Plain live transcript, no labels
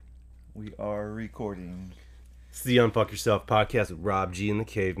We are recording. It's the Unfuck Yourself podcast with Rob G and the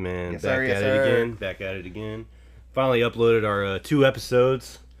Caveman. Yes, Back sir, yes, at sir. it again. Back at it again. Finally uploaded our 2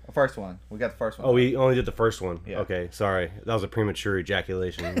 episodes. The first one. We got the first one. Oh, we only did the first one. Yeah. Okay, sorry. That was a premature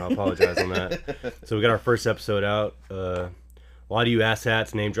ejaculation. I apologize on that. So we got our first episode out. A lot of you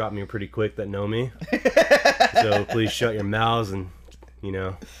asshats name dropped me pretty quick that know me. So please shut your mouths and,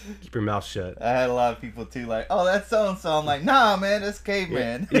 keep your mouth shut. I had a lot of people too like, oh, that's so-and-so. I'm like, nah, man, that's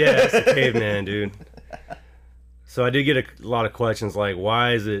Caveman. Yeah, that's the Caveman, dude. So I did get a lot of questions like,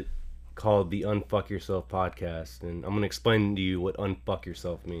 why is it called the Unfuck Yourself podcast? And I'm going to explain to you what unfuck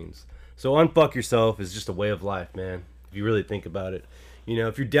yourself means. So unfuck yourself is just a way of life, man. If you really think about it.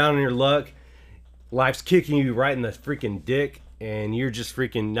 If you're down on your luck, life's kicking you right in the freaking dick, and you're just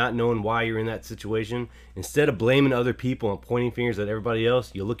freaking not knowing why you're in that situation. Instead of blaming other people and pointing fingers at everybody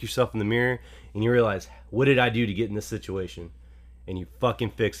else, you look yourself in the mirror and you realize, what did I do to get in this situation? And you fucking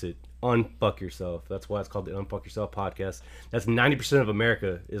fix it. Unfuck yourself. That's why it's called the Unfuck Yourself podcast. That's 90% of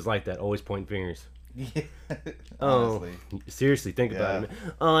America is like that, always pointing fingers. Yeah. Oh, seriously, think about it.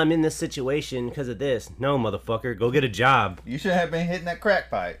 Oh, I'm in this situation because of this. No, motherfucker, go get a job. You should have been hitting that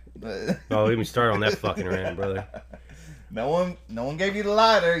crack pipe. Oh, let me start on that fucking rant, brother. No one gave you the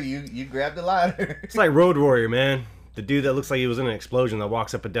lighter. You grabbed the lighter. It's like Road Warrior, man. The dude that looks like he was in an explosion that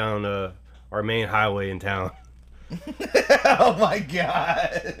walks up and down our main highway in town. Oh my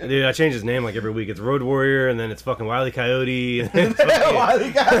god. Dude, I change his name like every week. It's Road Warrior, and then it's fucking Wile E. Coyote. And then it's, Wile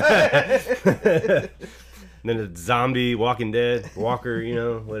E. Coyote. then it's Zombie, Walking Dead, Walker,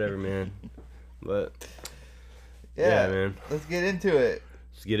 whatever, man. But, yeah, man. Let's get into it.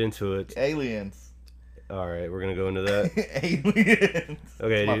 Let's get into it. Aliens. All right, we're going to go into that. Aliens.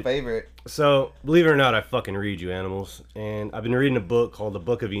 Okay, It's my dude. favorite. So, believe it or not, I fucking read, you animals. And I've been reading a book called The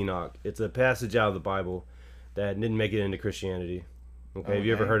Book of Enoch. It's a passage out of the Bible that didn't make it into Christianity. Okay, have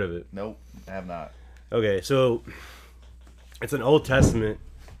you ever heard of it? Nope, I have not. Okay, so it's an Old Testament,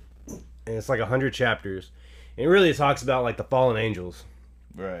 and it's like 100 chapters. And really it talks about like the fallen angels.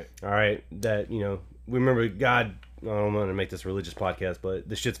 Right. All right, that, we remember God, I don't want to make this a religious podcast, but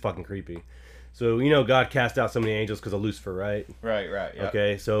this shit's fucking creepy. So, God cast out so many angels because of Lucifer, right? Right, yep.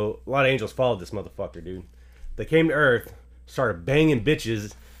 Okay, so a lot of angels followed this motherfucker, dude. They came to Earth, started banging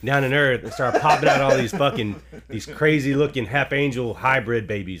bitches down in Earth, and started popping out all these crazy looking half angel hybrid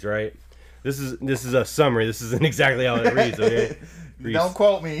babies, right? This is a summary. This isn't exactly how it reads, okay? Don't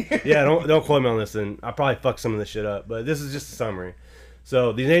quote me. Yeah, don't quote me on this, and I probably fucked some of this shit up, but this is just a summary.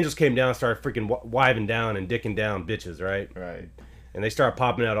 So these angels came down and started freaking wiving down and dicking down bitches, right? Right. And they started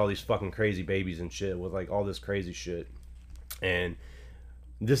popping out all these fucking crazy babies and shit with like all this crazy shit. And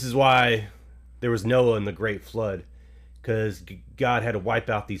this is why there was Noah in the Great Flood, because God had to wipe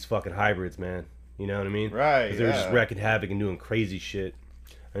out these fucking hybrids, man. You know what I mean? Right. Because they were just wreaking havoc and doing crazy shit.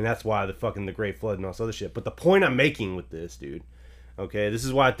 And that's why the Great Flood and all this other shit. But the point I'm making with this, dude, okay, this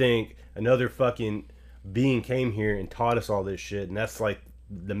is why I think another fucking being came here and taught us all this shit. And that's like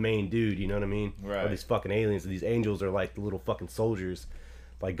the main dude, you know what I mean? Right. Or these fucking aliens. These angels are like the little fucking soldiers,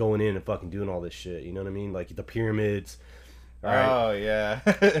 like going in and fucking doing all this shit. You know what I mean? Like the pyramids. All right. Oh, yeah.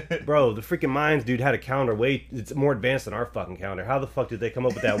 Bro, the freaking Mayans, dude, had a calendar it's more advanced than our fucking calendar. How the fuck did they come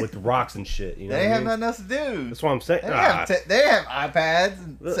up with that with rocks and shit? You know They what I have mean? nothing else to do. That's what I'm saying. They have iPads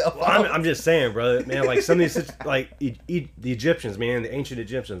and cell phones. I'm just saying, bro, man, like some of these, like the Egyptians, man, the ancient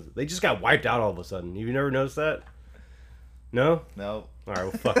Egyptians, they just got wiped out all of a sudden. You never noticed that? No? No. All right,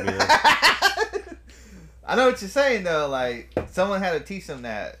 well, fuck me then. I know what you're saying, though. Like, someone had to teach them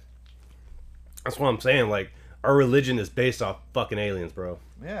that. That's what I'm saying. Like, our religion is based off fucking aliens, bro.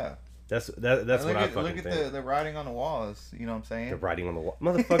 Yeah. That's what I fucking Look at think. the writing on the walls. You know what I'm saying? The writing on the wall.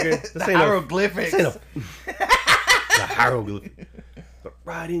 Motherfucker, this the ain't hieroglyphics. the hieroglyph. The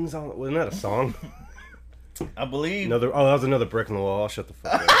writings on... Wasn't that a song? I believe. That was another brick in the wall. I'll shut the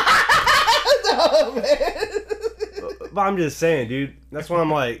fuck up. No, man. But I'm just saying, dude. That's why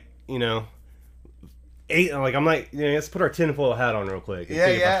I'm like, I'm like, let's put our tinfoil hat on real quick and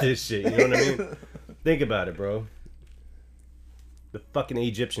think about this shit. You know what I mean? Think about it, bro. The fucking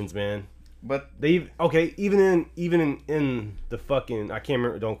Egyptians, man. But even in the fucking, I can't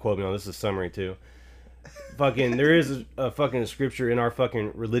remember. Don't quote me on this. Is a summary too. Fucking, there is a fucking scripture in our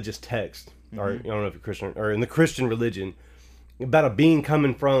fucking religious text, or I don't know if you're Christian, or in the Christian religion, about a being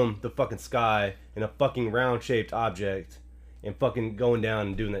coming from the fucking sky in a fucking round shaped object and fucking going down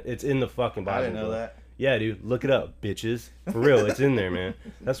and doing that. It's in the fucking Bible. I didn't know bro. that. Yeah, dude, look it up, bitches. For real, it's in there, man.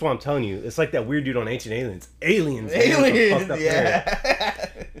 That's what I'm telling you. It's like that weird dude on Ancient Aliens. Aliens, man. Yeah.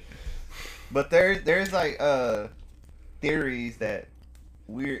 But there's like theories that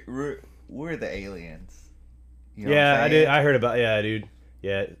we're the aliens. You know yeah, I did. I heard about. Yeah, dude.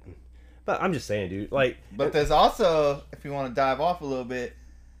 Yeah, But I'm just saying, dude. Like, but there's also, if you want to dive off a little bit,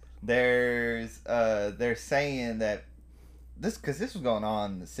 they're saying that because this was going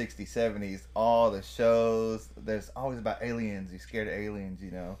on in the 60s, 70s, all the shows, there's always about aliens. You're scared of aliens, you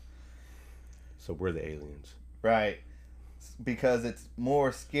know. So we're the aliens. Right. Because it's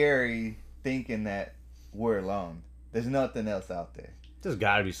more scary thinking that we're alone. There's nothing else out there. There's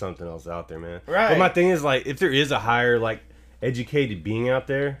got to be something else out there, man. Right. But my thing is, like, if there is a higher, like, educated being out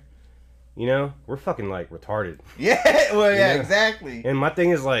there, you know, we're fucking, like, retarded. Yeah, well, yeah, know? Exactly. And my thing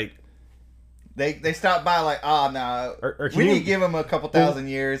is, like... They stop by like, oh, no, we need to give them a couple thousand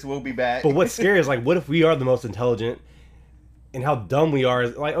years, we'll be back. But what's scary is, like, what if we are the most intelligent and how dumb we are?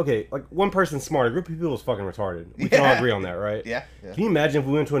 Is, like, okay, like, one person's smart, a group of people is fucking retarded. We can all agree on that, right? Yeah. Can you imagine if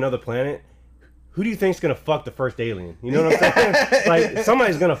we went to another planet? Who do you think's gonna fuck the first alien? You know what I'm saying? Like,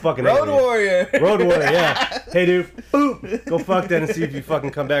 somebody's gonna fucking Road Warrior. Road Warrior, yeah. Hey, dude, boop, go fuck that and see if you fucking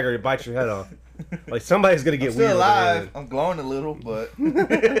come back or you bite your head off. Like, somebody's gonna get I'm weird. Still alive. I'm glowing a little, but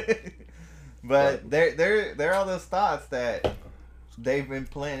but there are those thoughts that they've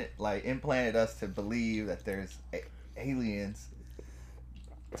implanted us to believe that there's aliens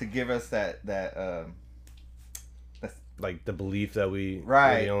to give us that like the belief that we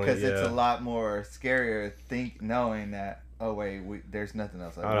right, because it's a lot more scarier knowing that, oh wait, there's nothing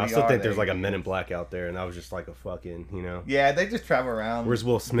else. I still think there's like a Men in Black out there, and that was just like a fucking, you know. Yeah, they just travel around. Where's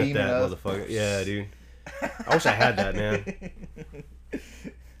Will Smith that motherfucker? Yeah, dude. I wish I had that, man.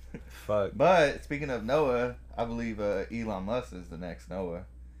 Fuck. But speaking of Noah, I believe Elon Musk is the next Noah.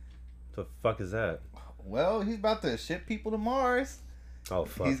 The fuck is that? Well, he's about to ship people to Mars. Oh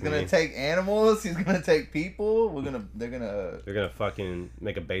fuck! He's gonna take animals. He's gonna take people. They're gonna fucking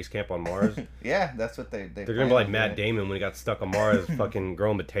make a base camp on Mars. Yeah, that's what they're gonna be like Matt Damon when he got stuck on Mars, fucking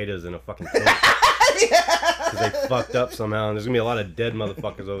growing potatoes in a fucking tent. Because they fucked up somehow, and there's gonna be a lot of dead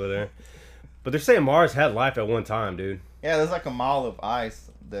motherfuckers over there. But they're saying Mars had life at one time, dude. Yeah, there's like a mile of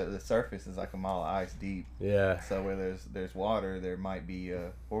ice. The surface is like a mile of ice deep. Yeah. So where there's water, there might be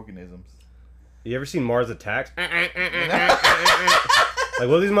organisms. You ever seen Mars Attacks? Like,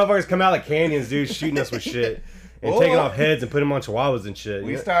 well, these motherfuckers come out like canyons, dude, shooting us with shit. And taking off heads and putting them on chihuahuas and shit.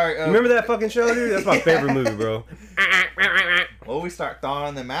 You remember that fucking show, dude? That's my favorite movie, bro. Well, we start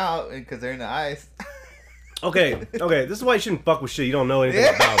thawing them out because they're in the ice. Okay, this is why you shouldn't fuck with shit you don't know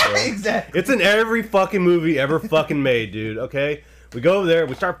anything about, bro. Exactly. It's in every fucking movie ever fucking made, dude, okay? We go over there,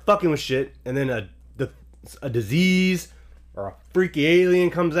 we start fucking with shit, and then a disease or a freaky alien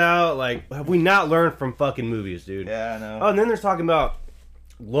comes out. Like, have we not learned from fucking movies, dude? Yeah, I know. Oh, and then there's talking about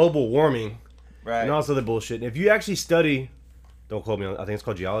global warming. Right. And all this other bullshit. And if you actually study, don't quote me on, I think it's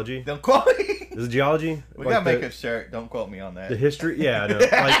called geology. Don't quote me. Is it geology? We gotta make a shirt. Don't quote me on that. The history? Yeah, I know.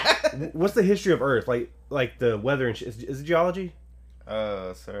 Like, what's the history of Earth? Like the weather and shit. Is it geology?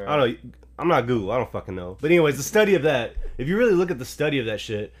 Sir. I don't know. I'm not Google. I don't fucking know. But anyways, the study of that. If you really look at the study of that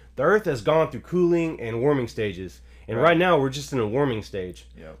shit, the Earth has gone through cooling and warming stages. And right now, we're just in a warming stage.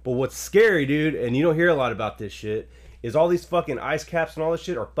 Yep. But what's scary, dude, and you don't hear a lot about this shit, is all these fucking ice caps and all this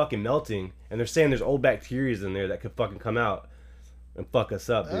shit are fucking melting. And they're saying there's old bacteria in there that could fucking come out and fuck us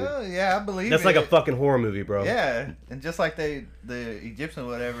up, dude. Oh, yeah, I believe That's like a fucking horror movie, bro. Yeah, and just like the Egyptian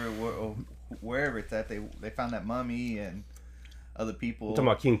whatever, wherever it's at, they found that mummy and other people. You talking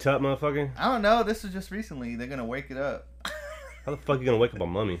about King Tut, motherfucker? I don't know. This is just recently. They're gonna wake it up. How the fuck are you gonna wake up a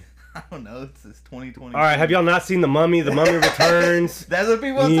mummy? I don't know. It's 2020. All right, have y'all not seen The Mummy? The Mummy Returns. That's what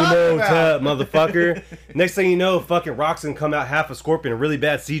people are talking about. Motherfucker. Next thing you know, fucking rock's gonna come out half a scorpion, really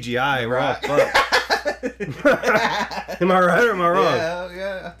bad CGI. We're all fucked. Am I right or am I wrong?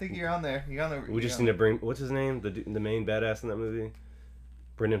 Yeah, I think you're on there. You're on there. We just need to bring, what's his name? The main badass in that movie?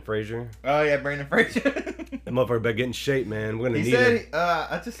 Brendan Fraser. Oh yeah, Brendan Fraser. That motherfucker better get in shape, man. We're gonna need him.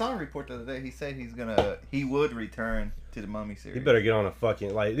 I just saw a report the other day. He said he would return to the Mummy series. He better get on a fucking,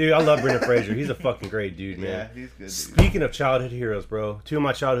 dude, I love Brendan Fraser. He's a fucking great dude, man. Yeah, he's good. Dude. Speaking of childhood heroes, bro, 2 of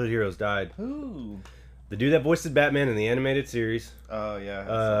my childhood heroes died. Who? The dude that voiced Batman in the animated series. Oh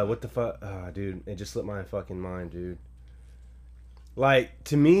yeah. What the fuck? Oh, dude, it just slipped my fucking mind, dude. Like,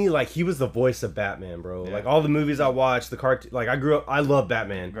 to me, like, he was the voice of Batman, bro. Yeah. Like, all the movies I watched, the cartoon, like, I grew up, I love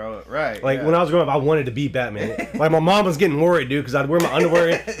Batman. Right. Like, when I was growing up, I wanted to be Batman. Like, my mom was getting worried, dude, because I'd wear my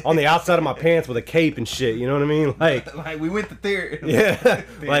underwear on the outside of my pants with a cape and shit, you know what I mean? Like we went to theater. Yeah.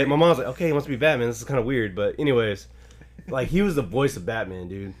 Like, my mom's like, okay, he wants to be Batman. This is kind of weird, but anyways, like, he was the voice of Batman,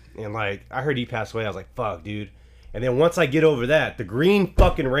 dude. And, like, I heard he passed away. I was like, fuck, dude. And then once I get over that, the Green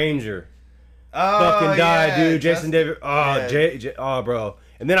fucking Ranger fucking died, dude. Jason David. Oh, yeah. Oh, bro.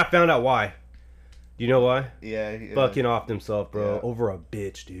 And then I found out why. Do you know why? Yeah. Fucking offed himself, bro. Yeah. Over a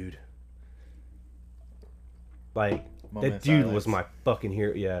bitch, dude. Like, That dude was my fucking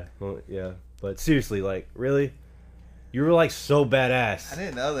hero. Yeah, well, yeah. But seriously, like, really? You were like so badass. I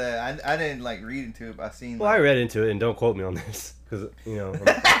didn't know that. I didn't like read into it, but I seen. Well, I read into it, and don't quote me on this, because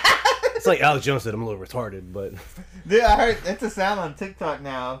it's like Alex Jones said, I'm a little retarded, but. Dude, I heard it's a sound on TikTok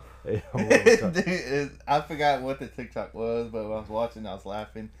now. Dude, I forgot what the TikTok was, but when I was watching, I was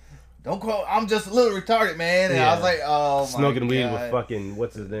laughing. Don't quote. I'm just a little retarded, man. And I was like, oh my Smoking God. weed with fucking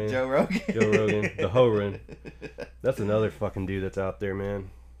what's his name? Joe Rogan. Joe Rogan, the Horan. That's another fucking dude that's out there, man.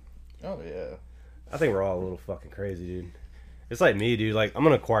 Oh yeah. I think we're all a little fucking crazy, dude. It's like me, dude. Like, I'm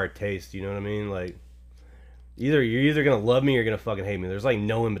an acquired taste. You know what I mean? Like, you're either gonna love me or you're gonna fucking hate me. There's like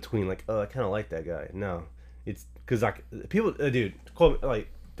no in between. Like, oh, I kind of like that guy. No, it's because people, dude.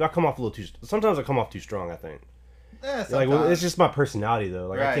 Like, do I come off a little too? Sometimes I come off too strong. I think. Yeah, like, well, it's just my personality, though.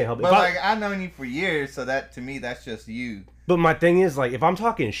 Like, I can't help it. But like, I've known you for years, so that to me, that's just you. But my thing is, like, if I'm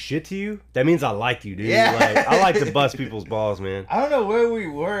talking shit to you, that means I like you, dude. Yeah. Like, I like to bust people's balls, man. I don't know where we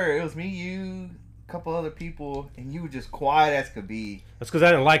were. It was me, you, a couple other people, and you were just quiet as could be. That's because I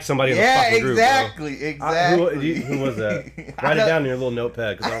didn't like somebody in the fucking group, bro. Exactly. Who was that? Write it down in your little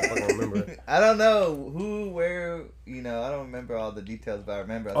notepad, because I don't fucking remember it. I don't know who, where, you know, I don't remember all the details, but I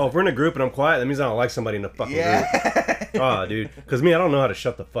remember. If we're in a group and I'm quiet, that means I don't like somebody in the fucking group. Oh, dude. Because me, I don't know how to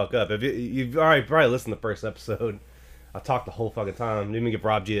shut the fuck up. If you've already probably listened to the first episode, I talked the whole fucking time. Didn't even give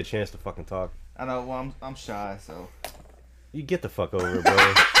Rob G a chance to fucking talk. I know. Well, I'm shy, so. You get the fuck over it,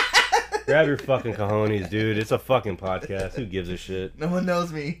 bro. Grab your fucking cojones, dude. It's a fucking podcast. Who gives a shit? No one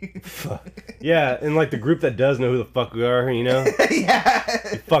knows me. Fuck. Yeah, and like the group that does know who the fuck we are, you know? Yeah.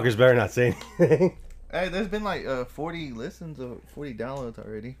 You fuckers better not say anything. Hey, there's been like 40 listens or 40 downloads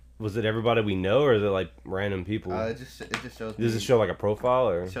already. Was it everybody we know, or is it like random people? It just shows me. Does it show like a profile,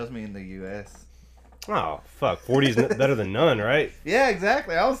 or? It shows me in the U.S. Oh, fuck. 40's better than none, right? Yeah,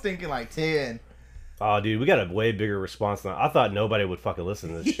 exactly. I was thinking like 10. Oh, dude, we got a way bigger response now. I thought nobody would fucking listen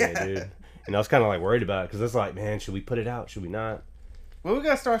to this shit, dude. And I was kind of like worried about it, because it's like, man, should we put it out? Should we not? Well, we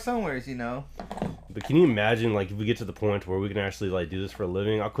gotta start somewhere, you know. But can you imagine, like, if we get to the point where we can actually, like, do this for a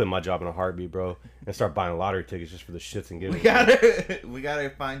living? I'll quit my job in a heartbeat, bro, and start buying lottery tickets just for the shits and giggles. We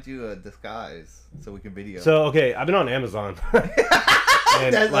gotta find you a disguise so we can video. So, okay, I've been on Amazon.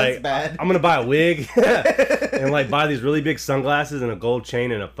 And, that's bad. I'm gonna buy a wig and, like, buy these really big sunglasses and a gold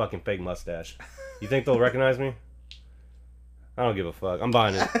chain and a fucking fake mustache. You think they'll recognize me? I don't give a fuck. I'm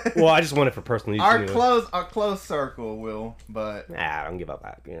buying it. Well, I just want it for personal use. Our close circle will, but I don't give a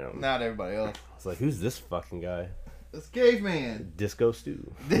fuck. You know, not everybody else. It's like, who's this fucking guy? This caveman. Disco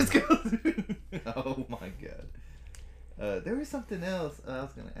Stew. Oh my god. There was something else I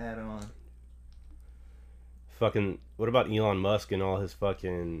was gonna add on. Fucking. What about Elon Musk and all his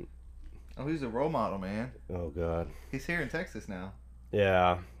fucking? Oh, he's a role model, man. Oh god. He's here in Texas now.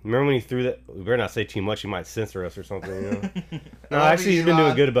 Yeah. Remember when he threw that? We better not say too much. He might censor us or something. You know? No, actually, he's been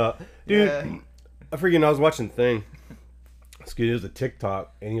doing good about. Dude, yeah. I was watching the thing. Excuse me, it was a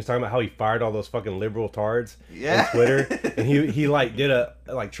TikTok, and he was talking about how he fired all those fucking liberal tards on Twitter, and he like did a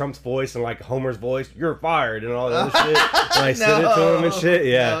like Trump's voice and like Homer's voice. You're fired and all that other shit. And I said it to him and shit.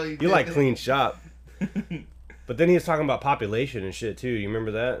 Yeah, no, you like clean shop. But then he was talking about population and shit too. You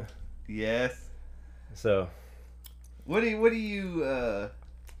remember that? Yes. So. What do you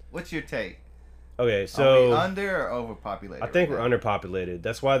what's your take? Okay, so are we under or overpopulated? I think we're underpopulated.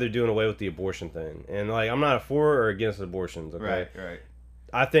 That's why they're doing away with the abortion thing. And like, I'm not for or against abortions. Okay, right.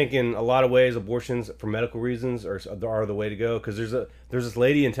 I think in a lot of ways, abortions for medical reasons are the way to go. Because there's this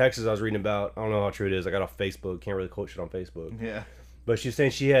lady in Texas I was reading about. I don't know how true it is. I got off Facebook. Can't really quote shit on Facebook. Yeah. But she's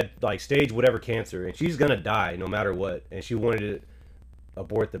saying she had like stage whatever cancer, and she's gonna die no matter what. And she wanted to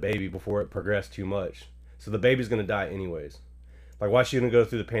abort the baby before it progressed too much. So the baby's gonna die anyways. Like, why is she gonna go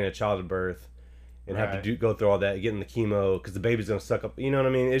through the pain of childbirth and have to go through all that, getting the chemo, because the baby's gonna suck up? You know what I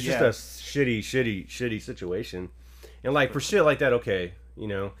mean? It's just a shitty situation. And like, for shit like that, okay, you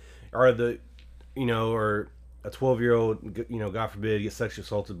know, or a 12-year-old, you know, God forbid, gets sexually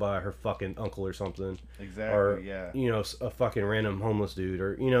assaulted by her fucking uncle or something. Exactly. Or you know, a fucking random homeless dude,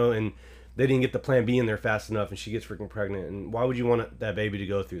 or you know, and they didn't get the Plan B in there fast enough, and she gets freaking pregnant. And why would you want that baby to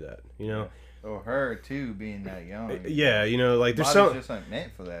go through that? You know. Or her too, being that young. Yeah, you know, like there's just not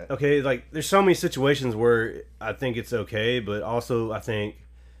meant for that. Okay, like there's so many situations where I think it's okay, but also I think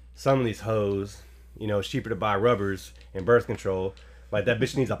some of these hoes, you know, it's cheaper to buy rubbers and birth control. Like, that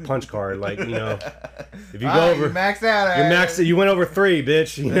bitch needs a punch card. Like, you know, if you go over, you maxed out. You went over 3,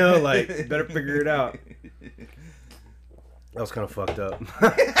 bitch. You know, like, better figure it out. That was kind of fucked up.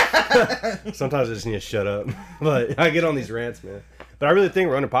 Sometimes I just need to shut up. But I get on these rants, man. But I really think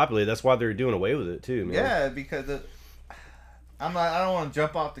we're underpopulated. That's why they're doing away with it too, man. Yeah, because I don't want to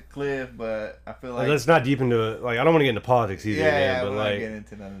jump off the cliff, but I feel like let's not deep into it. Like, I don't want to get into politics either. Yeah, but we're like, not getting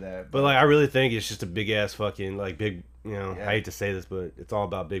into none of that. But like, I really think it's just a big ass fucking like big. You know, Yeah. I hate to say this, but it's all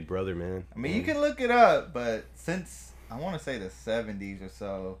about Big Brother, man. I mean, you can look it up, but since I want to say the 70s or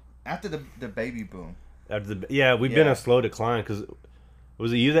so, after the baby boom. We've been a slow decline because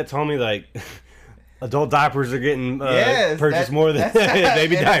was it you that told me like adult diapers are getting purchased more than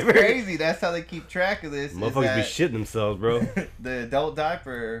baby diapers? That's crazy. That's how they keep track of this. Motherfuckers be shitting themselves, bro. The adult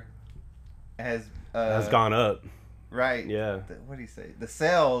diaper has gone up. Right. Yeah. What do you say? The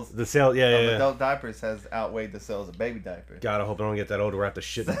sales. Yeah. Adult diapers has outweighed the sales of baby diapers. God, I hope I don't get that old where I have to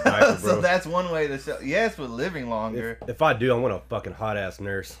shit in the diaper, bro. So that's one way to show. Yes, we're living longer. If I do, I want a fucking hot ass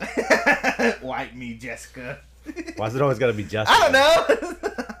nurse. Wipe me, Jessica. Why's it always got to be Jessica? I don't know.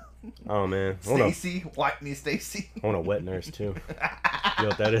 Oh man, Stacy, wipe me, Stacy. I want a wet nurse too. You know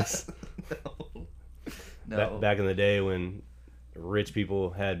what that is? No. Back in the day when rich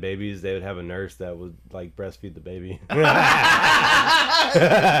people had babies, they would have a nurse that would like breastfeed the baby.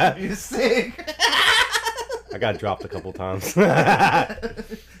 You're sick. I got dropped a couple times. Can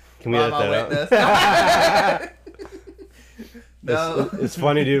we edit that out? No. It's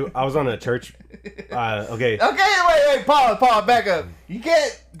funny, dude. I was on a church. Okay, wait, pause, back up. You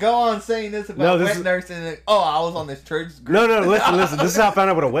can't go on saying this about wet nurse and I was on this church group. No, listen. This is how I found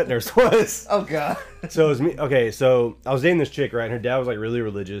out what a wet nurse was. Oh, God. So it was me. Okay, so I was dating this chick, right? And her dad was like really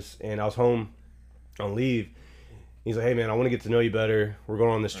religious, and I was home on leave. He's like, hey, man, I want to get to know you better. We're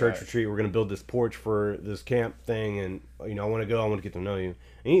going on this church retreat. We're going to build this porch for this camp thing, and, you know, I want to get to know you.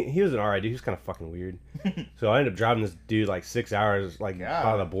 And he was an alright dude. He was kind of fucking weird. So I ended up driving this dude like 6 hours, like,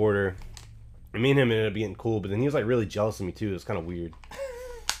 by the border. And me and him ended up getting cool, but then he was like really jealous of me too. It was kind of weird.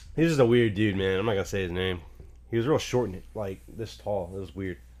 He was just a weird dude, man. I'm not gonna say his name. He was real short and like this tall. It was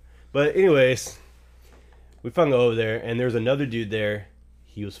weird. But anyways, we fucking go over there, and there's another dude there.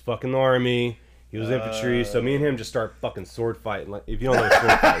 He was fucking the army. He was infantry. So me and him just start fucking sword fighting. Like, if you don't know what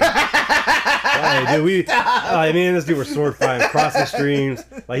sword fighting is. Dude, me and this dude were sword fighting, crossing streams.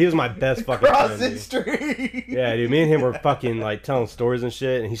 Like, he was my best fucking friend, streams. Yeah, dude, me and him were fucking like telling stories and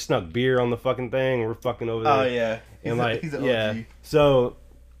shit, and he snuck beer on the fucking thing, and we're fucking over there. Oh yeah. He's an OG. So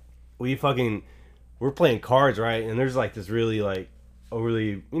we're playing cards, right? And there's like this really like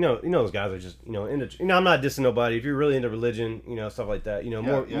overly, you know those guys are just, into, I'm not dissing nobody. If you're really into religion, stuff like that,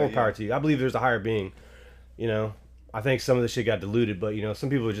 more power to you. I believe there's a higher being, I think some of the shit got diluted, but some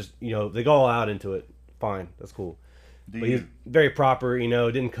people are just, they go all out into it. Fine, that's cool. But he's very proper,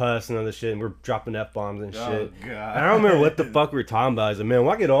 didn't cuss and all this shit, and we're dropping F-bombs and shit. Oh, God. And I don't remember what the fuck we were talking about. I was like, man,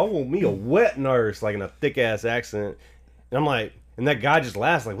 why get all me a wet nurse, like in a thick ass accent? And I'm like, and that guy just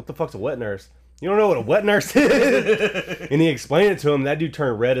laughs, like, what the fuck's a wet nurse? You don't know what a wet nurse is? And he explained it to him. That dude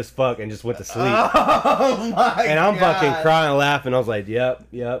turned red as fuck and just went to sleep. Oh my And I'm God. fucking crying and laughing. I was like, yep,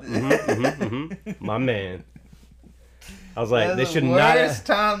 my man. I was like, they should not. Worst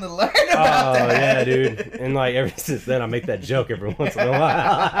time to learn about that. Oh yeah, dude. And like ever since then, I make that joke every once in a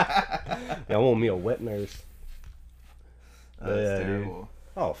while. I want me a wet nurse. That's terrible. Dude.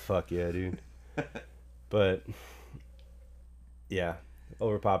 Oh fuck yeah, dude. But yeah,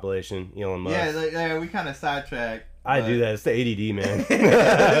 overpopulation, Elon Musk. Yeah, we kind of sidetracked. I do that. It's the ADD, man.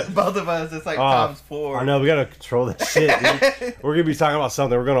 Both of us, it's like times 4. I know, we gotta control that shit, dude. We're gonna be talking about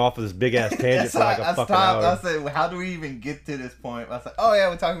something. We're gonna off of this big ass tangent for like a fucking hour. I said, how do we even get to this point? I was like, oh yeah,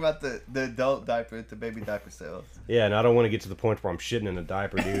 we're talking about the adult diaper, the baby diaper sales. Yeah, and I don't want to get to the point where I'm shitting in a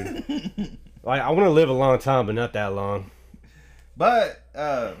diaper, dude. Like, I want to live a long time, but not that long. But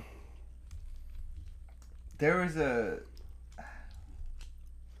there was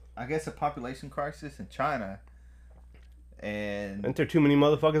I guess a population crisis in China. And Aren't there too many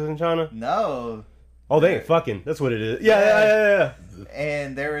motherfuckers in China? No. Oh, they ain't fucking. That's what it is. Yeah.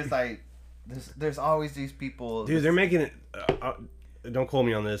 And there is like, there's always these people. Dude, they're making it. Don't quote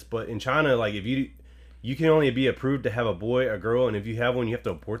me on this, but in China, like if you can only be approved to have a boy or girl, and if you have one, you have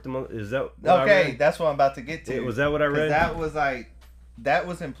to abort them. Is that what I read? That's what I'm about to get to. Was that what I read? That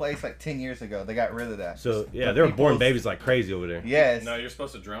was in place like 10 years ago. They got rid of that. So yeah, they were born babies like crazy over there. Yes. No, you're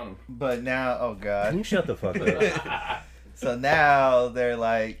supposed to drown them. But now, oh God. Can you shut the fuck up? So now they're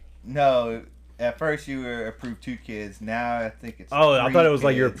like, no. At first you were approved 2 kids. Now I think it's. Oh, I thought it was kids.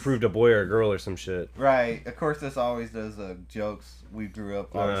 like you're approved a boy or a girl or some shit. Right. Of course, there's always those jokes we grew up.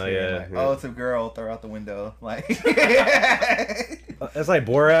 Oh, it's a girl. Throw out the window. Like. It's like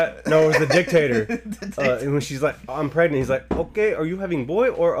Borat. No, it was the dictator. And when she's like, I'm pregnant, he's like, okay, are you having boy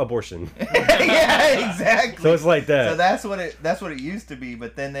or abortion? Yeah, exactly. So it's like that. So that's what it used to be.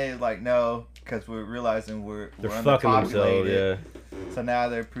 But then they like, no, because we're realizing we're fucking themselves. Yeah. So now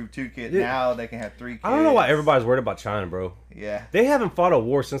they're approved 2 kids. Now they can have 3 kids. I don't know why everybody's worried about China, bro. Yeah. They haven't fought a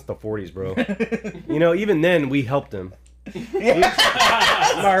war since the 40s, bro. You know, even then, we helped them. Am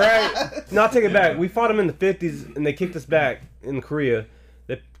I right? No, I'll take it back. We fought them in the 50s, and they kicked us back in Korea.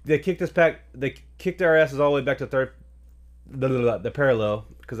 They kicked us back. They kicked our asses all the way back to the parallel.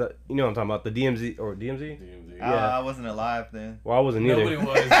 Because you know what I'm talking about. The DMZ. DMZ. Yeah. I wasn't alive then. Well, I wasn't either. Nobody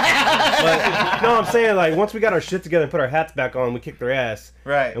was. But, no, I'm saying, like, once we got our shit together and put our hats back on, we kicked their ass.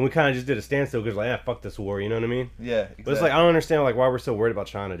 Right. And we kind of just did a standstill because, like, fuck this war, you know what I mean? Yeah, exactly. But it's like, I don't understand, like, why we're so worried about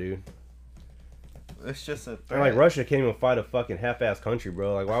China, dude. It's just a And, threat. like, Russia can't even fight a fucking half-ass country,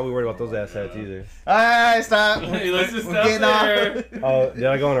 bro. Like, why are we worried about those asshats either? Alright, stop. Hey, let's just We're stop getting there. Oh, did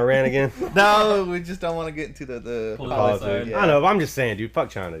I go on a rant again? No, we just don't want to get into the Political politics. side. Yeah. I don't know, but I'm just saying, dude, fuck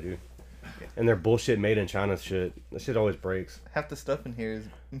China, dude. And their bullshit made in China shit. That shit always breaks. Half the stuff in here is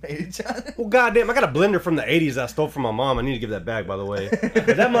made in China. Well, goddamn, I got a blender from the 80s I stole from my mom. I need to give that back, by the way. But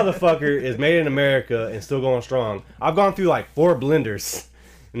that motherfucker is made in America and still going strong. I've gone through like 4 blenders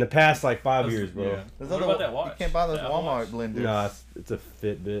in the past like 5 years, bro. Yeah. There's What other- about that watch? You can't buy those That Walmart watch? blenders. Nah, it's a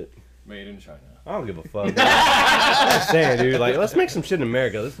Fitbit. Made in China. I don't give a fuck. I'm just saying, dude. Like, let's make some shit in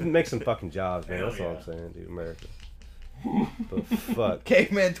America. Let's make some fucking jobs, man. Hell That's all yeah. I'm saying, dude. America. But fuck.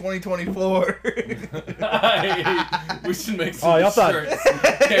 Caveman 2024. We should make some Oh, y'all thought-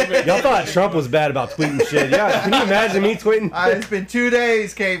 shirts. Y'all thought Trump was bad about tweeting shit. Yeah, can you imagine me tweeting? Alright, it's been 2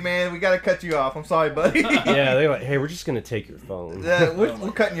 days, Caveman. We gotta cut you off. I'm sorry, buddy. Yeah, they're like, hey, we're just gonna take your phone.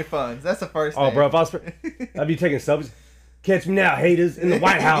 we're cutting your funds. That's the first thing. Oh, bro, if I was, I'd be taking selfies. Catch me now, haters, in the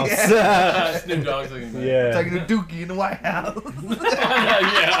White House. Snoop Dogg's looking back. Yeah. Taking a dookie in the White House.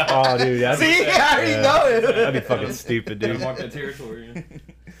 Yeah. Oh, dude. That'd See, I already yeah. know it. That'd be fucking stupid, Gotta dude. mark that territory.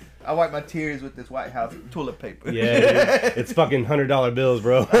 I wipe my tears with this White House toilet paper. Yeah, dude. It's fucking $100 bills,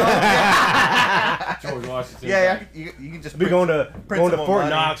 bro. George Washington. Yeah, you can just Be going to print some more Fort money.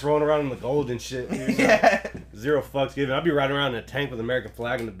 Knox, rolling around in the gold and shit. Dude. Yeah. Zero fucks given. I'd be riding around in a tank with an American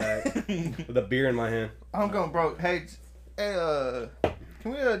flag in the back, with a beer in my hand. I'm going broke. Hey, can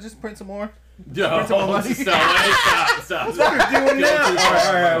we just print some more? Yo, Print some more money. stop. That's what you're doing now.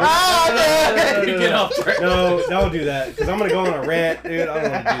 All right. Oh, man. Get off track. No, don't do that, because I'm gonna go on a rant, dude. I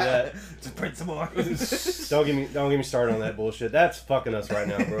don't want to do that. Just print some more. Don't get me started on that bullshit. That's fucking us right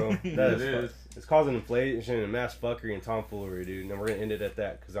now, bro. That It is. It's causing inflation and mass fuckery and tomfoolery, dude. And we're gonna end it at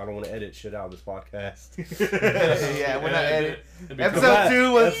that because I don't want to edit shit out of this podcast. Yeah, we're not editing. It'd be Episode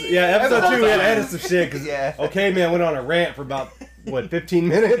 2 was. episode 2 we had to edit some shit because Yeah. okay, man, went on a rant for about what 15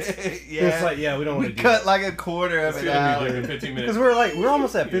 minutes. Yeah. It's like yeah, we don't want We to do cut that. like a quarter of It's it gonna out. be like a 15 minutes. Because we're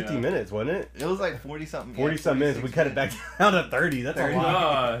almost at 50 Yeah. minutes, wasn't it? It was like 40 something. 40 some minutes. We cut it back down to 30. That's a lot.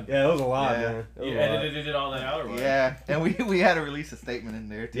 God. Yeah, that was a lot, Yeah. man. That was You a lot. edited all that out or what? Yeah, and we had to release a statement in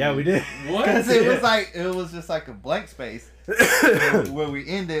there too. Yeah, we did. What? Because it was just like a blank space where we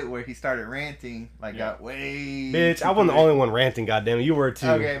ended, where he started ranting, like Yeah. got way. Bitch, too I wasn't the quick. only one ranting. Goddamn, you were too.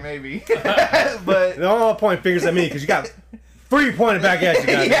 Okay, maybe, but They all point fingers at me because you got 3 pointed back at you,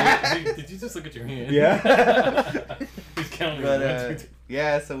 goddamn. Yeah. Did you just look at your hand? Yeah. He's counting. but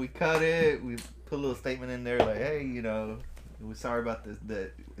yeah, so we cut it. We put a little statement in there, like, hey, we're sorry about this.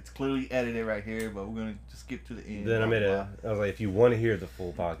 That it's clearly edited right here, but we're gonna just skip to the end. Then I was like, if you want to hear the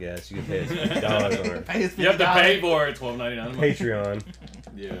full podcast, you can pay us $50 on our Pay us You have to $50. pay for it. $12.99. Patreon.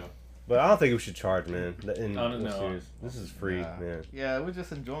 Yeah. But I don't think we should charge, man. In I don't all know. serious- This is free, Nah. man. Yeah, we're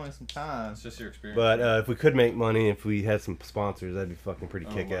just enjoying some time. It's just your experience. But if we could make money, if we had some sponsors, that'd be fucking pretty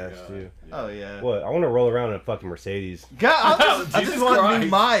Oh kick-ass, my God. too. Yeah. Oh yeah. What? I want to roll around in a fucking Mercedes. God, I Jesus just want new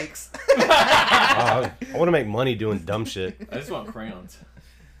mics. I want to make money doing dumb shit. I just want crayons.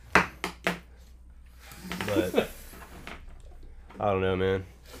 But I don't know, man.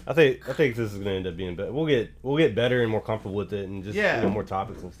 I think this is gonna end up being better. We'll get better and more comfortable with it, and just Yeah. more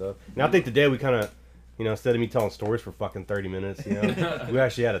topics and stuff. And I think today we kind of, instead of me telling stories for fucking 30 minutes, we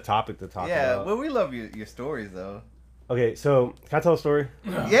actually had a topic to talk Yeah, about. well, we love your stories though. Okay, so can I tell a story?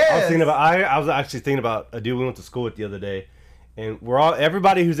 Yeah. I was actually thinking about a dude we went to school with the other day, and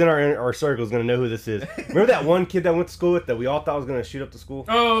everybody who's in our circle is gonna know who this is. Remember that one kid that went to school with that we all thought was gonna shoot up the school?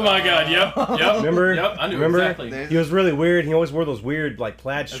 Oh my God! Yep. Remember? Yep. I knew Remember? exactly. He was really weird. He always wore those weird like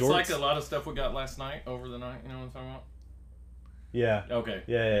plaid It's shorts. like a lot of stuff we got last night, over the night. You know what I'm talking about? Yeah. Okay.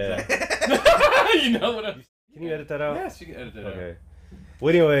 Yeah. You know what I'm... Can you edit that out? Yes, you can edit it out. Okay.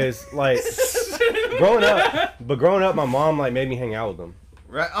 Well, anyways, like growing up, my mom like made me hang out with him.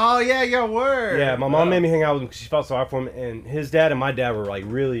 Right. Oh yeah, your word. Yeah, my mom made me hang out with him because she felt sorry for him, and his dad and my dad were like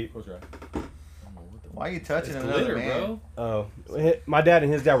really. Close your eye. Why are you touching It's another glitter, man? bro. My dad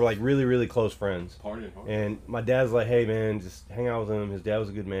and his dad were like really, really close friends. Party. And my dad's like, hey man, just hang out with him. His dad was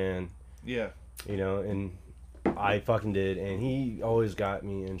a good man, Yeah. and I fucking did, and he always got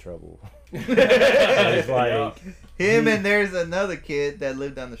me in trouble. It's like him and there's another kid that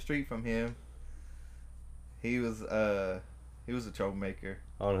lived down the street from him. He was a troublemaker.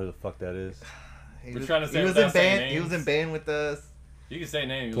 I don't know who the fuck that is. We're trying to say he was in without saying band. He was in band with us. You can say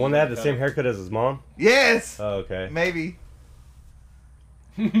names. The one that had the same haircut as his mom? Yes. Oh, okay. Maybe.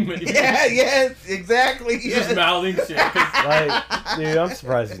 Maybe. Yeah. Yes. Exactly. He's Yes. just mouthing shit. 'Cause Like, dude, I'm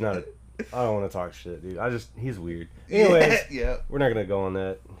surprised he's not a... I don't want to talk shit, dude. He's weird. Anyways, Yeah. we're not going to go on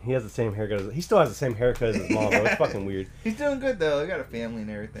that. He has the same haircut he still has the same haircut as his mom, bro. It's fucking weird. He's doing good though. He got a family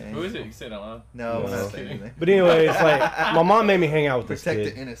and everything. Who is it? You say it out loud. No, we're No. not saying anything. But anyways, like, my mom made me hang out with this Protect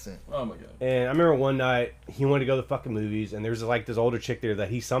kid. the innocent. Oh my god. And I remember one night, he wanted to go to the fucking movies, and there was like this older chick there that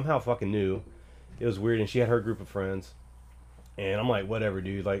he somehow fucking knew. It was weird, and she had her group of friends. And I'm like, whatever,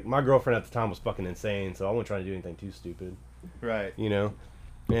 dude. Like, my girlfriend at the time was fucking insane, so I wasn't trying to do anything too stupid. Right. You know?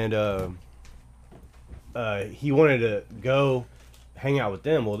 And he wanted to go hang out with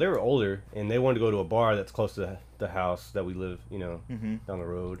them. Well, they were older, and they wanted to go to a bar that's close to the house that we live, you know, down the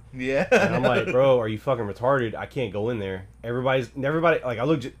road. Yeah. And I'm like, bro, are you fucking retarded? I can't go in there. Everybody, like, I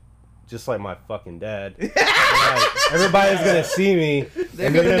look just like my fucking dad. Like, everybody's gonna see me,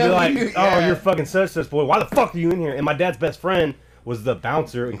 and they're gonna be like, oh, you're fucking such boy. Why the fuck are you in here? And my dad's best friend was the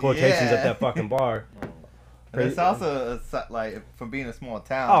bouncer, in quotations, at that fucking bar. It's also like from being a small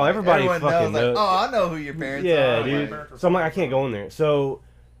town. Oh, like, everybody everyone fucking knows. Like, knows. oh, I know who your parents Yeah, are. dude. Like, So I'm like, I can't go in there. So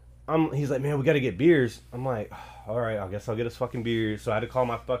he's like, man, we got to get beers. I'm like, all right, I guess I'll get us fucking beers. So I had to call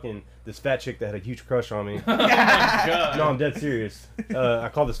this fat chick that had a huge crush on me. Oh my god. No, I'm dead serious. I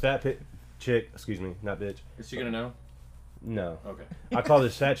called this fat chick, excuse me, not bitch. Is she gonna know? No. Okay. I called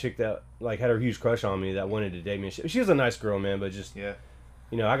this fat chick that like had her huge crush on me that wanted to date me. She was a nice girl, man, but just yeah.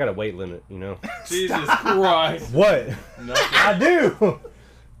 you know, I got a weight limit, you know. Jesus Christ. What? Nothing. I do.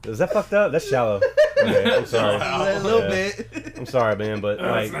 Is that fucked up? That's shallow. Okay, I'm sorry. A little Yeah. bit. I'm sorry, man, but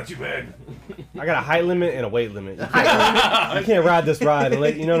like, That's not too bad. I got a height limit and a weight limit. You can't ride this ride and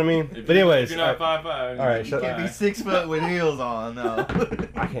let you know what I mean. But anyways, if you're not 5'5", all right, you shut Can't be can't 6 foot with heels on. No.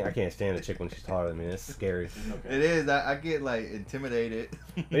 I can't stand a chick when she's taller than me. It's scary. It is. I get like intimidated.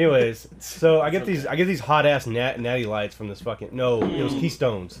 But anyways, so I get these hot ass natty lights from this fucking it was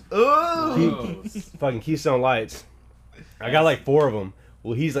Keystones. Ooh. Fucking Keystone lights. I got like 4 of them.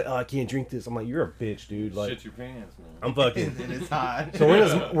 Well, he's like, oh, I can't drink this. I'm like, you're a bitch, dude. Like, Shit your pants, man. I'm fucking. And it's hot. So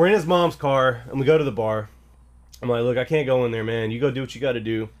we're in his mom's car, and we go to the bar. I'm like, look, I can't go in there, man. You go do what you got to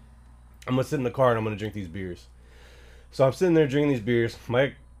do. I'm gonna sit in the car and I'm gonna drink these beers. So I'm sitting there drinking these beers.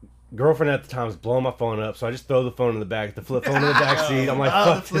 My girlfriend at the time is blowing my phone up, so I just throw the phone in the back, the flip phone in the back seat. I'm like,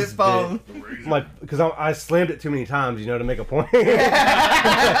 Oh, fuck the flip this phone. bitch. I'm like, because I slammed it too many times, you know, to make a point. So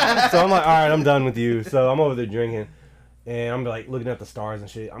I'm like, all right, I'm done with you. So I'm over there drinking. And I'm like looking at the stars and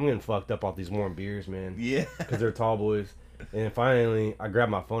shit. I'm getting fucked up off these warm beers, man. Yeah. Because they're tall boys. And finally, I grab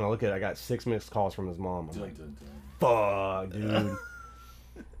my phone. I look at it. I got 6 missed calls from his mom. I'm like, fuck, dude.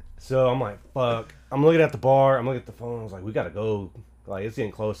 So I'm like, fuck. I'm looking at the bar. I'm looking at the phone. I was like, we got to go. Like, it's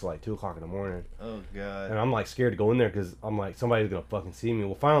getting close to like 2 o'clock in the morning. Oh, God. And I'm like scared to go in there because I'm like, somebody's going to fucking see me.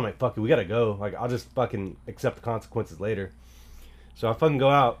 Well, finally, I'm like, fuck it. We got to go. Like, I'll just fucking accept the consequences later. So I fucking go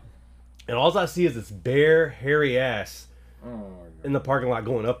out. And all I see is this bare, hairy ass in the parking lot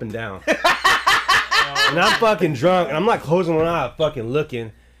going up and down. And I'm fucking drunk, and I'm like closing one eye, fucking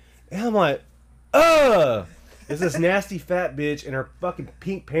looking. And I'm like, there's this nasty fat bitch, and her fucking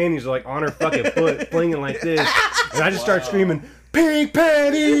pink panties are like on her fucking foot, flinging like this. And I just start screaming, pink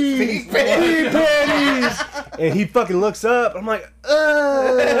panties! Pink panties! Pink panties! And he fucking looks up. I'm like,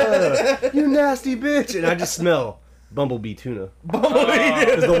 you nasty bitch. And I just smell bumblebee tuna.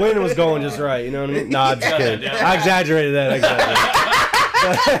 Because the wind was going just right, you know what I mean? Nah, I'm just kidding. I exaggerated that.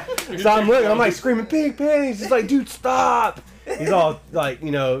 So I'm looking, I'm like screaming, pink panties. He's like, dude, stop. He's all like,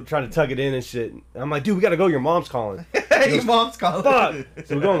 you know, trying to tug it in and shit. I'm like, dude, we gotta go. Your mom's calling. Your mom's calling. Fuck.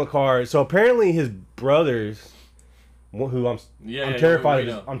 So we go in the car. So apparently his brothers, who I'm terrified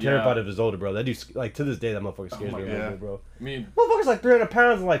of. I'm terrified of his older brother. That dude, like to this day, that motherfucker scares me, God. bro. I mean, Motherfucker's like 300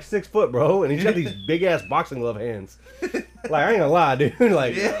 pounds and like 6 foot, bro, and he's got these big ass boxing glove hands. Like, I ain't gonna lie, dude.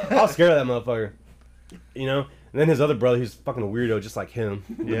 Like, I'll scare that motherfucker. You know. And then his other brother, he's fucking a weirdo, just like him.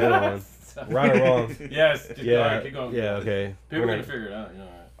 Yeah. Right or wrong. yes. Yeah. All right, keep going. Yeah. Okay. People are gonna figure it out. You know.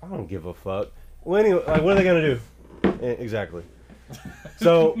 I don't give a fuck. Well, anyway, like, what are they gonna do? Exactly.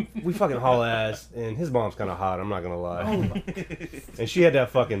 So we fucking haul ass, and his mom's kind of hot. I'm not gonna lie. And she had that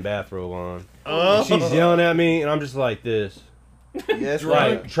fucking bathrobe on. And she's yelling at me, and I'm just like this, Yes,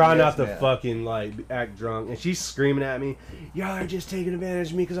 like trying not to ma'am. fucking like act drunk. And she's screaming at me, "Y'all are just taking advantage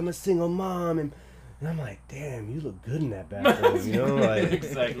of me because I'm a single mom." And I'm like, "Damn, you look good in that bathrobe." You know, like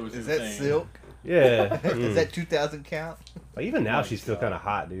exactly what Is you're that saying. silk? Yeah. Does that 2,000 count? Like, even now, Oh my she's still God. kind of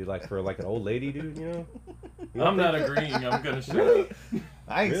hot, dude. Like for like an old lady, dude. You know. You I'm don't not think- agreeing. I'm gonna shut Really? up.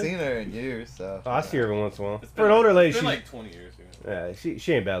 I ain't Really? seen her in years, so. Oh, I see her every once in a while. It's For an been older like- lady, it's she's been like 20 years. yeah,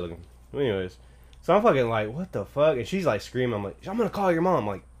 she ain't bad looking. Anyways, so I'm fucking like, what the fuck? And she's like screaming. I'm like, I'm gonna call your mom. I'm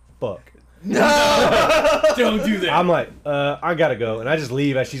like, fuck. No! Don't do that. I'm like, I gotta go, and I just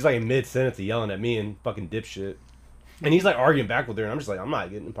leave as she's like in mid sentence yelling at me and fucking dipshit. And he's like arguing back with her, and I'm just like, I'm not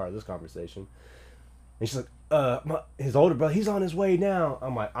getting a part of this conversation. And she's like, his older brother, he's on his way now.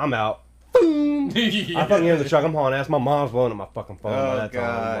 I'm like, I'm out. Boom. I fucking get in the truck. I'm hauling ass. My mom's blowing up my fucking phone Oh, by that time.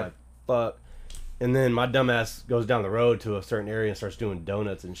 God. I'm like, fuck. And then my dumbass goes down the road to a certain area and starts doing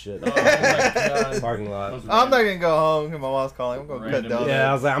donuts and shit. Oh my God. Parking lot. I'm not gonna go home because my mom's calling. I'm gonna cut Random. donuts. Yeah,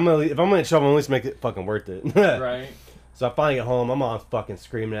 I was like, if I'm gonna get in trouble, at least make it fucking worth it. Right. So I finally get home. My mom's fucking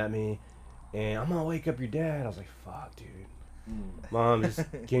screaming at me, and I'm gonna wake up your dad. I was like, fuck, dude. Mom,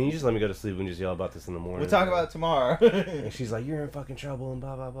 can you just let me go to sleep and just yell about this in the morning? We'll talk about it tomorrow. And she's like, you're in fucking trouble and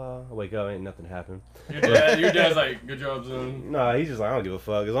blah blah blah. I wake up, ain't nothing happened. Your dad's like, good job, son. Nah, he's just like, I don't give a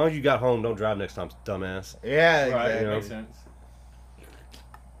fuck. As long as you got home, don't drive next time, dumbass. Yeah, Right, exactly. know. makes sense.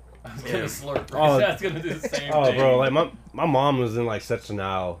 I was gonna slurp. Oh. That's gonna do the same Oh, thing. bro, like my mom was in like such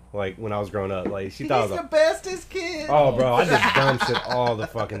denial, like when I was growing up. Like she thought I He's was the a bestest kid. oh, bro, I did dumb shit all the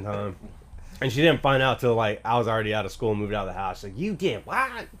fucking time. And she didn't find out till like I was already out of school and moved out of the house. She's like, you did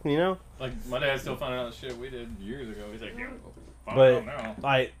what? You know? Like my dad still finding out shit we did years ago. He's like, yeah, find But out now.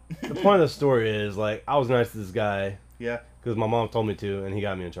 like the point of the story is like I was nice to this guy Yeah. because my mom told me to, and he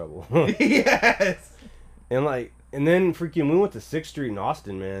got me in trouble. Yes. And then freaking we went to 6th Street in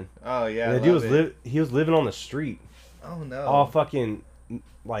Austin, man. Oh yeah. And the I dude love was it. he was living on the street, Oh no. all fucking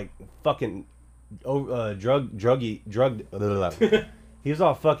like fucking drugged. He was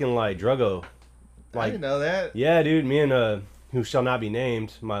all fucking like druggo. I Like didn't know that. yeah, dude. Me and who shall not be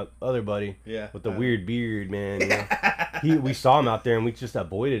named, my other buddy Yeah. with the weird beard, man. You know? We saw him out there and we just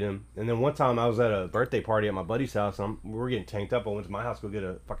avoided him. And then one time I was at a birthday party at my buddy's house. And we were getting tanked up. I went to my house to go get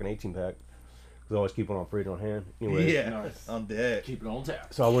a fucking 18-pack. Because I always keep one on fridge on hand. Anyway, Yeah. Nice. I'm dead. Keep it on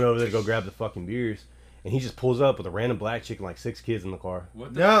tap. so I went over there to go grab the fucking beers. And he just pulls up with a random black chick and like 6 kids in the car.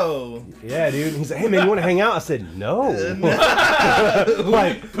 What the? No. Yeah, dude. He's like, hey, man, you want to hang out? I said, no.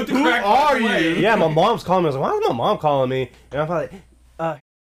 Like, Put the Who crack are pipe away. yeah, my mom's calling me. I was like, why is my mom calling me? And I'm like,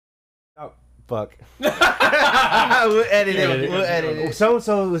 oh, fuck. We'll edit Edit it. it. We'll edit it.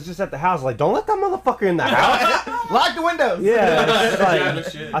 So-and-so was just at the house. Like, don't let that motherfucker in the house. Lock the windows. Yeah. It's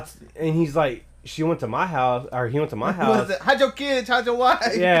Yeah, like, shit. and he's like, she went to my house, or he went to my What house. is it? How'd your kids? How'd your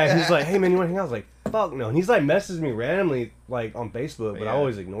wife? Yeah, and he's like, hey, man, you want to hang out? I was like, fuck no. And he's like, messages me randomly, like, on Facebook, but I Yeah.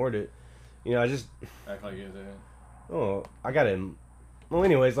 always ignored it. You know, I just, Act like you did. oh, I got him. Well,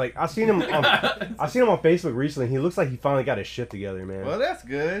 anyways, like, I seen him on Facebook recently. He looks like he finally got his shit together, man. Well, that's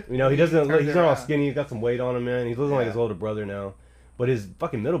good. You know, he doesn't look, turned he's not all around. skinny. He's got some weight on him, man. He's looking like Yeah. his older brother now. But his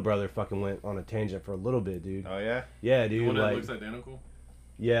fucking middle brother fucking went on a tangent for a little bit, dude. Oh yeah. Yeah, The dude. one that Like, looks identical.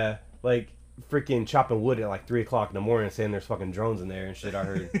 yeah, like freaking chopping wood at like 3 o'clock in the morning, saying there's fucking drones in there and shit. I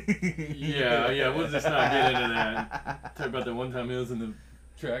heard. Yeah. We'll just not get into that. Talk about that one time he was in the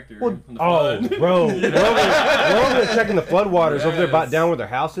tractor. Well, in the oh, flood. bro, we're over there checking the floodwaters over there by, Yes. down where their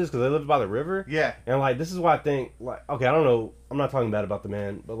house is because they live by the river. Yeah. And like, this is why I think, like, okay, I don't know, I'm not talking bad about the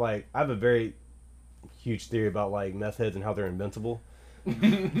man, but like, I have a very huge theory about like meth heads and how they're invincible. I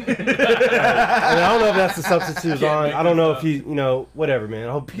mean, I don't know if that's the substance he was Can't on. make I don't this know up. if he, you know, whatever, man.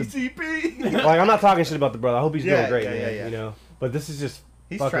 I hope, PCP. like, I'm not talking shit about the brother. I hope he's Yeah, doing great, yeah, man. yeah. You know, but this is just.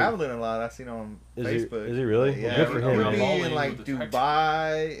 He's fucking- traveling a lot. I've seen on Is Facebook. he really? Yeah, Well, good for him, he'll man. be Balling in like with the tractor.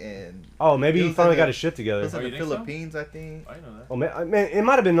 Dubai and Oh, maybe He he was finally in got the- his shit together. was Oh, in you the think so? Philippines, I think. I know that. Oh man, it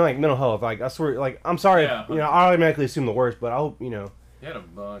might have been like mental health. Like I swear, like I'm sorry, Yeah. if, you know, I automatically assume the worst, but I hope you know. He had a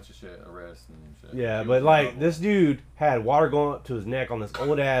bunch of shit, arrests and shit. Yeah, He but was like in this dude had water going up to his neck on this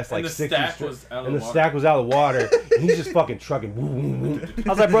old ass like And the 60s stack strip, was out of and the the water. stack was out of the water, and he's just fucking trucking. I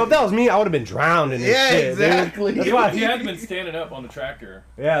was like, bro, if that was me, I would have been drowned in this Yeah, shit. dude. exactly. That's He, why. he had been standing up on the tractor.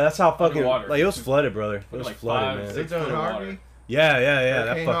 Yeah, that's how fucking Underwater. like it was flooded, brother. It With was like flooded, 5, man. 6 John foot of Harvey? water. Yeah, that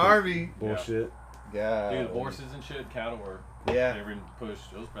Hurricane fucking Harvey. bullshit. Yeah. Dude, the horses and shit, cattle were Yeah. they were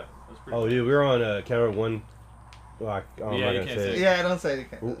pushed. It was pretty Oh, dude, we were on County Road 1. Well, I'm Yeah, not you gonna can't say say it. it. Yeah, don't say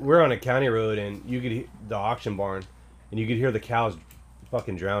it. We're on a county road, and you could the auction barn, and you could hear the cows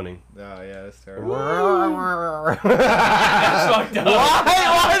fucking drowning. Oh yeah, that's terrible. That's fucked up.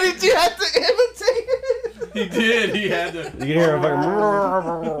 Why did you have to imitate it? He did. He had to. You can hear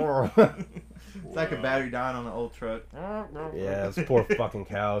them fucking. It's like a battery dying on an old truck. Yeah, those poor fucking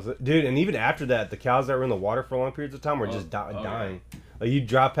cows, dude. And even after that, the cows that were in the water for long periods of time were Oh, just oh, yeah. dying. Like you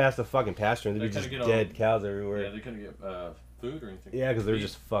drive past the fucking pasture, and there'd be They just couldn't get dead all- cows Yeah, everywhere. they couldn't get food or anything. Yeah, because they're Meat.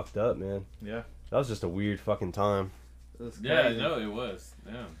 just fucked up, man. Yeah. That was just a weird fucking time. It was Yeah, crazy. no, it was.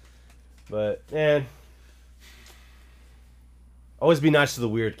 Yeah. But man, always be nice to the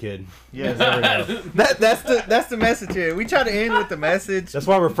weird kid. Yeah, Never know. that's the message here. We try to end with the message. That's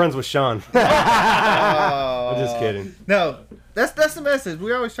why we're friends with Sean. Oh. I'm just kidding. No, that's the message.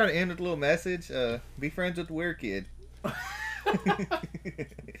 We always try to end with a little message. Be friends with the weird kid.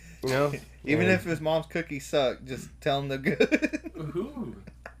 You know, Even and if his mom's cookies suck, just tell him they're good. Ooh.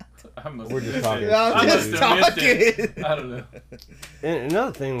 I must We're have just missed talking. it. I'm I just must have missed it. talking. I don't know. and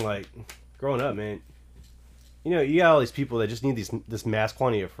another thing, like growing up, man. You know, you got all these people that just need this mass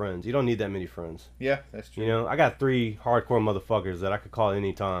quantity of friends. You don't need that many friends. Yeah, that's true. You know, I got 3 hardcore motherfuckers that I could call at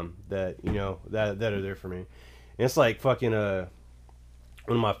any time that, you know, that are there for me. And it's like fucking one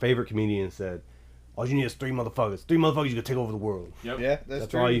of my favorite comedians said, all you need is 3 motherfuckers. 3 motherfuckers you can take over the world. Yep. Yeah, that's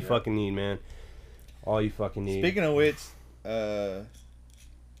true. All you fucking need, man. All you fucking need. Speaking of which, I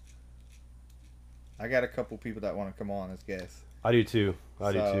got a couple people that want to come on as guests. I do too.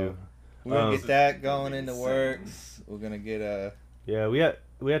 I do So, too. We're gonna Um, get that going in the works. We're gonna get a Yeah, we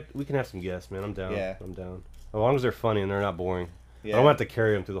can have some guests, man. I'm down. Yeah. I'm down. As long as they're funny and they're not boring. yeah. I don't have to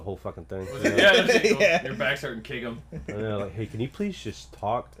carry them through the whole fucking thing. Was You it, know? yeah, that's cool. Yeah. Your back's hurting, kick him. I know, like, hey, can you please just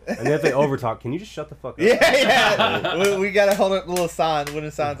talk? And then if they over talk, can you just shut the fuck up? Yeah. we gotta hold up a little sign. When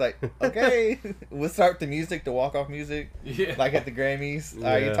the sign's like, okay, we'll start the music, the walk off music, Yeah. like at the Grammys. You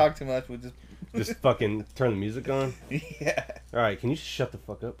Yeah. talk too much, we'll just Just fucking turn the music on. yeah. All right, can you just shut the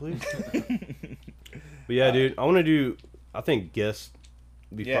fuck up, please? But yeah, dude, I want to do. I think guests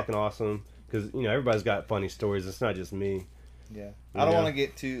would be Yeah. fucking awesome because you know everybody's got funny stories. It's not just me. Yeah. I don't Yeah. want to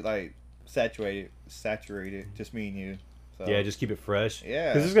get too like saturated. Just me and you. So, Yeah, just keep it fresh.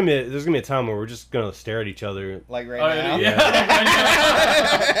 Yeah. Because there's gonna be a time where we're just gonna stare at each other. like right Oh, now. yeah.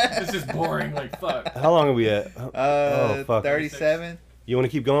 It's just boring. Like fuck. How long are we at? Oh, fuck. 37. You want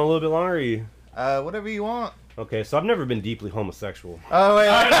to keep going a little bit longer? Or you? Whatever you want. Okay, so I've never been deeply homosexual. Oh wait.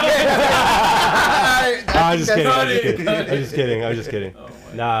 I'm just kidding. I'm just Sorry. kidding. I'm just kidding. I'm just kidding. Oh,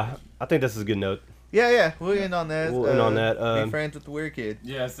 my Nah, I think this is a good note. Yeah. We'll end on that. We'll end on that. Be friends with the weird kid.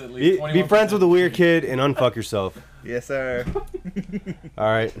 Yes, at least Be friends with a 21%. weird kid and unfuck yourself. Yes, sir. All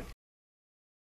right.